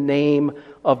believe in the name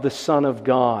of the Son of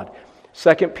God.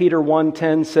 2 Peter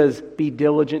 1:10 says, be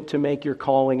diligent to make your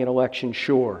calling and election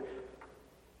sure.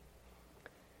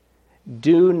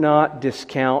 Do not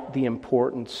discount the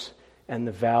importance and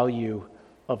the value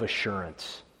of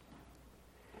assurance.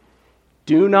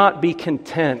 Do not be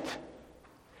content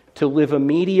to live a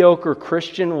mediocre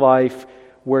Christian life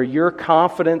where your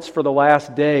confidence for the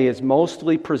last day is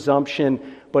mostly presumption,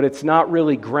 but it's not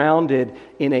really grounded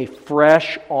in a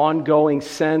fresh, ongoing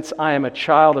sense. I am a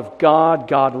child of God.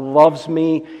 God loves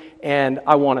me, and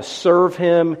I want to serve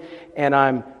Him, and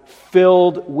I'm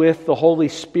filled with the Holy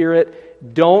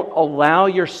Spirit. Don't allow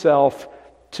yourself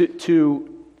to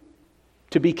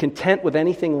be content with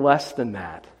anything less than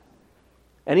that.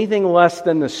 Anything less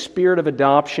than the spirit of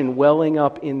adoption welling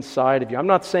up inside of you. I'm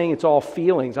not saying it's all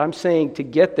feelings. I'm saying to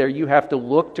get there, you have to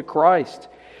look to Christ.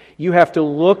 You have to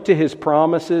look to His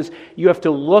promises. You have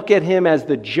to look at Him as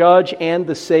the judge and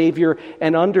the Savior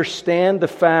and understand the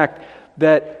fact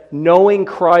that knowing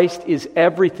Christ is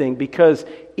everything. Because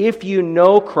if you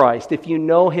know Christ, if you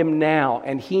know Him now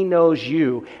and He knows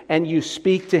you, and you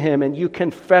speak to Him and you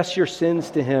confess your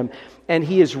sins to Him, and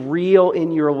He is real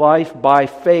in your life by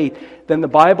faith, then the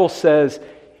Bible says,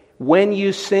 when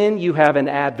you sin, you have an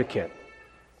advocate.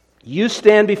 You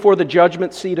stand before the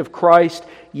judgment seat of Christ,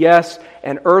 yes,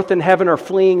 and earth and heaven are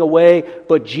fleeing away,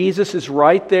 but Jesus is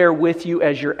right there with you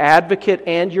as your advocate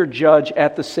and your judge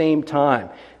at the same time.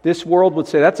 This world would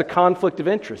say that's a conflict of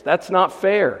interest. That's not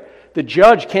fair. The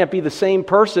judge can't be the same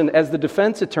person as the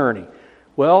defense attorney.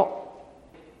 Well,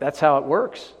 that's how it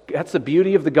works. That's the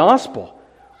beauty of the gospel.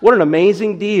 What an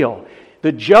amazing deal.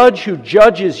 The judge who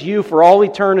judges you for all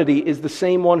eternity is the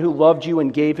same one who loved you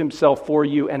and gave himself for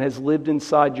you and has lived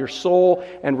inside your soul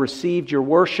and received your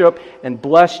worship and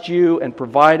blessed you and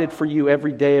provided for you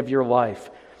every day of your life.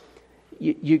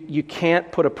 You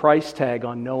can't put a price tag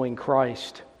on knowing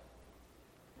Christ.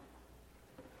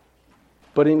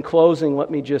 But in closing, let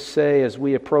me just say, as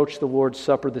we approach the Lord's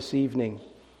Supper this evening,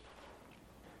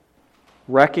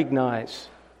 recognize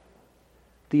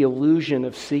the illusion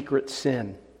of secret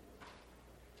sin.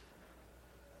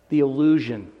 The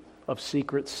illusion of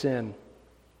secret sin.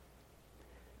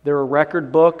 There are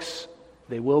record books.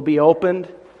 They will be opened.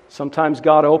 Sometimes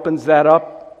God opens that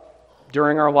up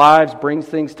during our lives, brings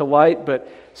things to light, but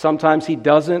sometimes He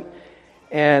doesn't.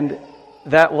 And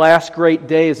that last great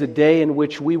day is a day in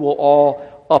which we will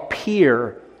all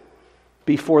appear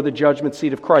before the judgment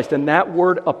seat of Christ. And that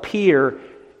word appear,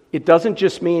 it doesn't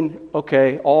just mean,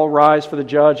 okay, all rise for the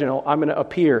judge and I'm going to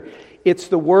appear. It's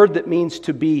the word that means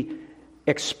to be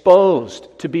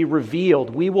exposed, to be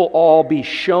revealed. We will all be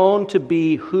shown to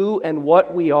be who and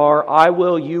what we are. I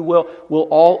will, you will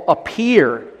all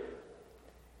appear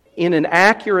in an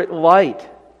accurate light.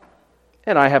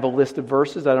 And I have a list of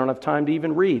verses I don't have time to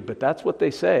even read, but that's what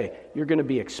they say. You're going to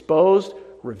be exposed,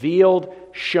 revealed,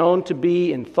 shown to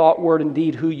be in thought, word, and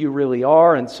deed who you really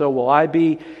are, and so will I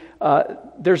be.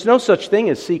 There's no such thing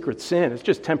as secret sin. It's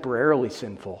just temporarily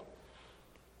sinful.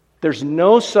 There's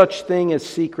no such thing as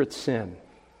secret sin.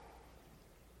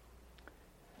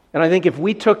 And I think if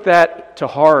we took that to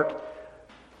heart,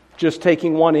 just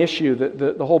taking one issue,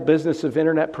 the whole business of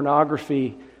internet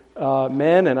pornography,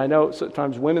 men, and I know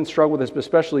sometimes women struggle with this, but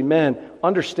especially men,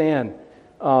 understand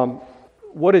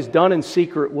what is done in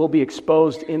secret will be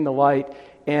exposed in the light,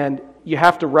 and you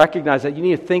have to recognize that. You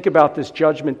need to think about this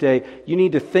judgment day. You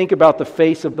need to think about the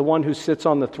face of the one who sits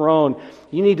on the throne.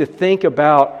 You need to think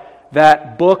about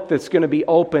that book that's going to be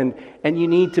opened, and you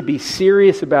need to be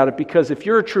serious about it, because if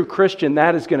you're a true Christian,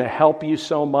 that is going to help you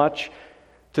so much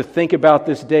to think about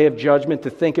this day of judgment, to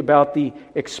think about the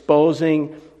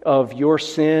exposing of your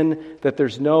sin, that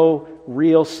there's no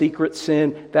real secret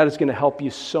sin. That is going to help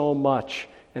you so much.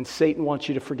 And Satan wants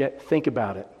you to forget. Think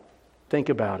about it. Think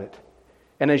about it.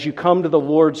 And as you come to the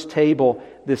Lord's table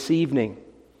this evening,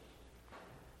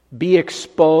 be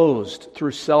exposed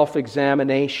through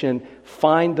self-examination.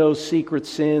 Find those secret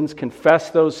sins. Confess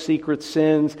those secret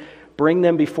sins. Bring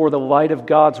them before the light of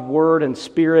God's Word and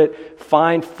Spirit.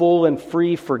 Find full and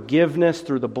free forgiveness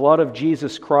through the blood of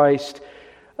Jesus Christ.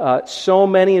 So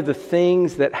many of the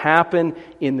things that happen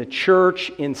in the church,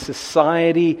 in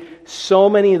society, so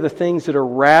many of the things that are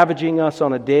ravaging us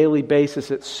on a daily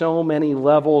basis at so many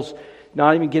levels,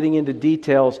 not even getting into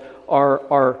details,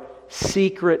 are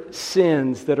secret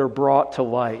sins that are brought to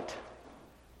light.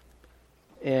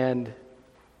 And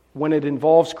when it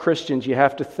involves Christians, you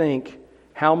have to think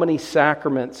how many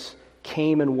sacraments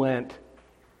came and went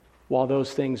while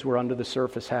those things were under the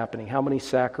surface happening. How many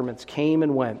sacraments came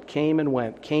and went, came and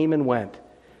went, came and went.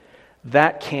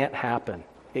 That can't happen.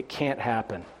 It can't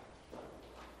happen.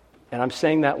 And I'm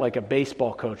saying that like a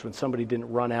baseball coach when somebody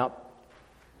didn't run out,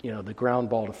 the ground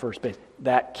ball to first base.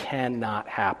 That cannot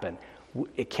happen.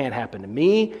 It can't happen to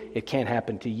me. It can't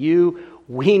happen to you.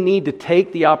 We need to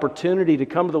take the opportunity to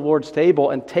come to the Lord's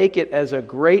table and take it as a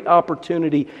great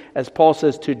opportunity, as Paul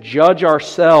says, to judge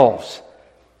ourselves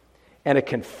and to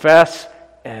confess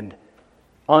and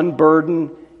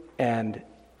unburden and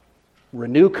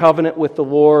renew covenant with the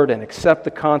Lord and accept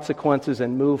the consequences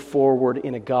and move forward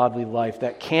in a godly life.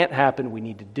 That can't happen. We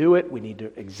need to do it. We need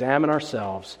to examine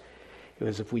ourselves.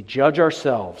 Because if we judge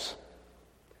ourselves,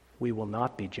 we will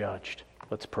not be judged.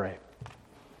 Let's pray.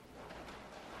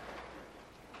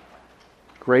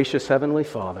 Gracious Heavenly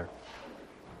Father,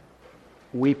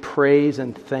 we praise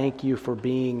and thank you for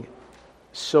being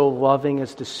so loving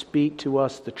as to speak to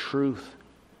us the truth,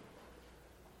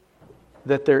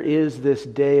 that there is this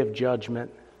day of judgment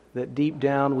that deep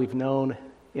down we've known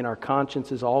in our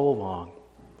consciences all along.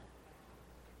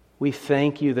 We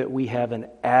thank you that we have an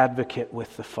advocate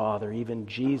with the Father, even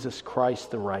Jesus Christ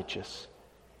the righteous.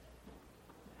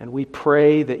 And we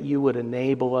pray that you would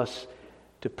enable us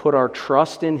to put our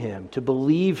trust in Him, to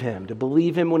believe Him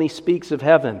when He speaks of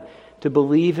heaven, to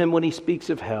believe Him when He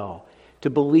speaks of hell, to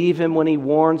believe Him when He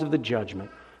warns of the judgment,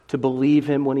 to believe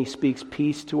Him when He speaks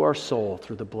peace to our soul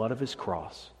through the blood of His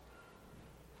cross.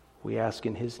 We ask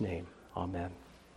in His name. Amen.